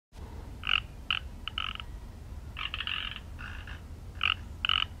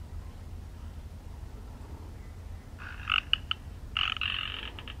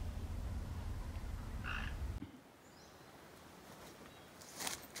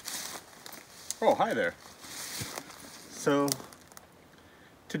Oh, hi there. So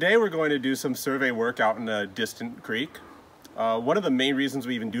today we're going to do some survey work out in a distant creek. One of the main reasons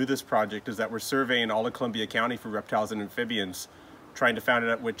we even do this project is that we're surveying all of Columbia County for reptiles and amphibians, trying to find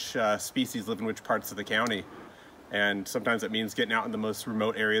out which species live in which parts of the county. And sometimes that means getting out in the most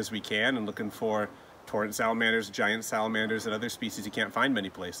remote areas we can and looking for torrent salamanders, giant salamanders, and other species you can't find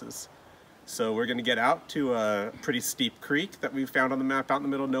many places. So we're going to get out to a pretty steep creek that we found on the map out in the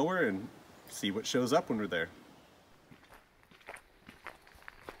middle of nowhere and see what shows up when we're there.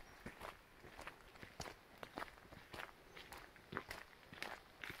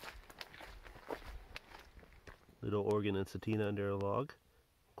 Little organ and satina under a log,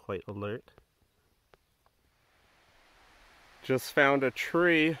 quite alert. Just found a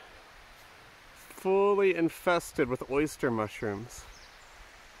tree fully infested with oyster mushrooms.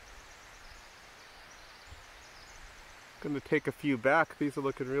 Gonna take a few back. These are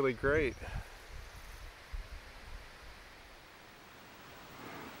looking really great.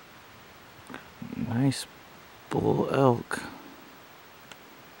 Nice bull elk.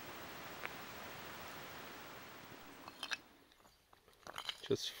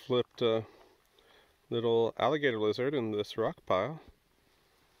 Just flipped a little alligator lizard in this rock pile.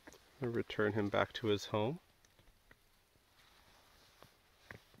 I'll return him back to his home.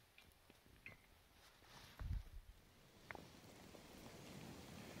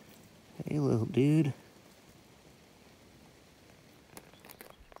 Hey, little dude.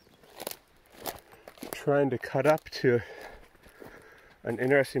 Trying to cut up to an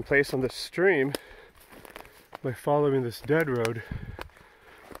interesting place on the stream by following this dead road.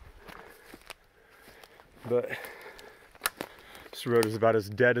 But this road is about as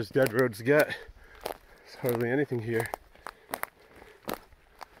dead roads get. There's hardly anything here.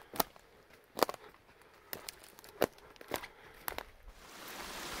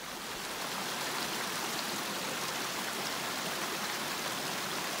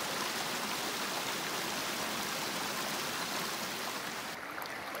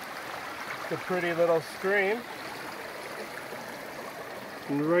 It's a pretty little stream.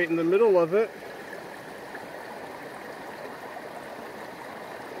 And right in the middle of it,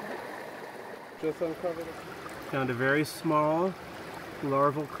 just uncovered. Found a very small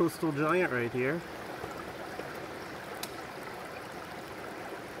larval coastal giant right here.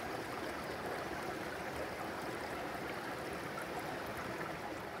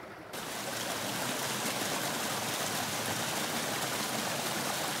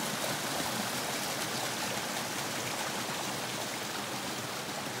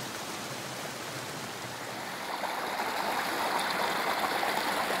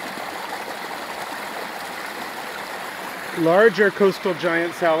 Larger coastal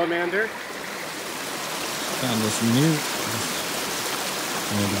giant salamander. Found this new,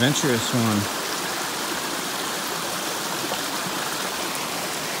 an adventurous one.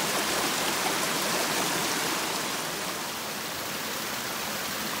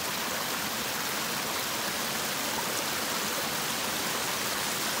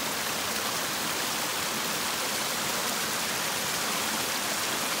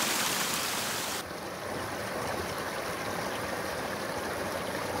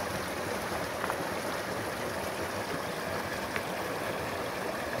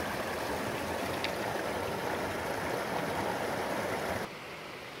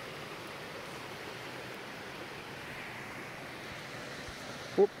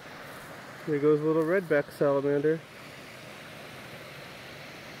 Whoop. There goes a little redback salamander.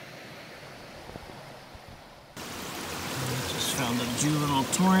 Just found a juvenile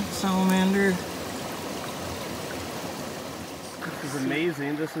torrent salamander. This is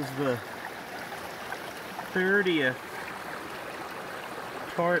amazing. This is the 30th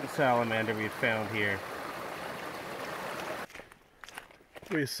torrent salamander we've found here.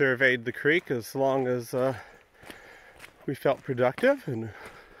 We surveyed the creek as long as we felt productive and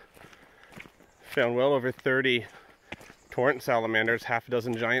found well over 30 torrent salamanders, half a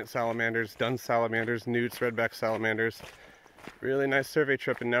dozen giant salamanders, dun salamanders, newts, redback salamanders. Really nice survey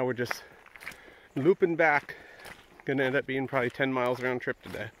trip, and now we're just looping back. Gonna end up being probably 10 miles round trip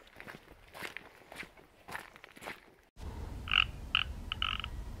today.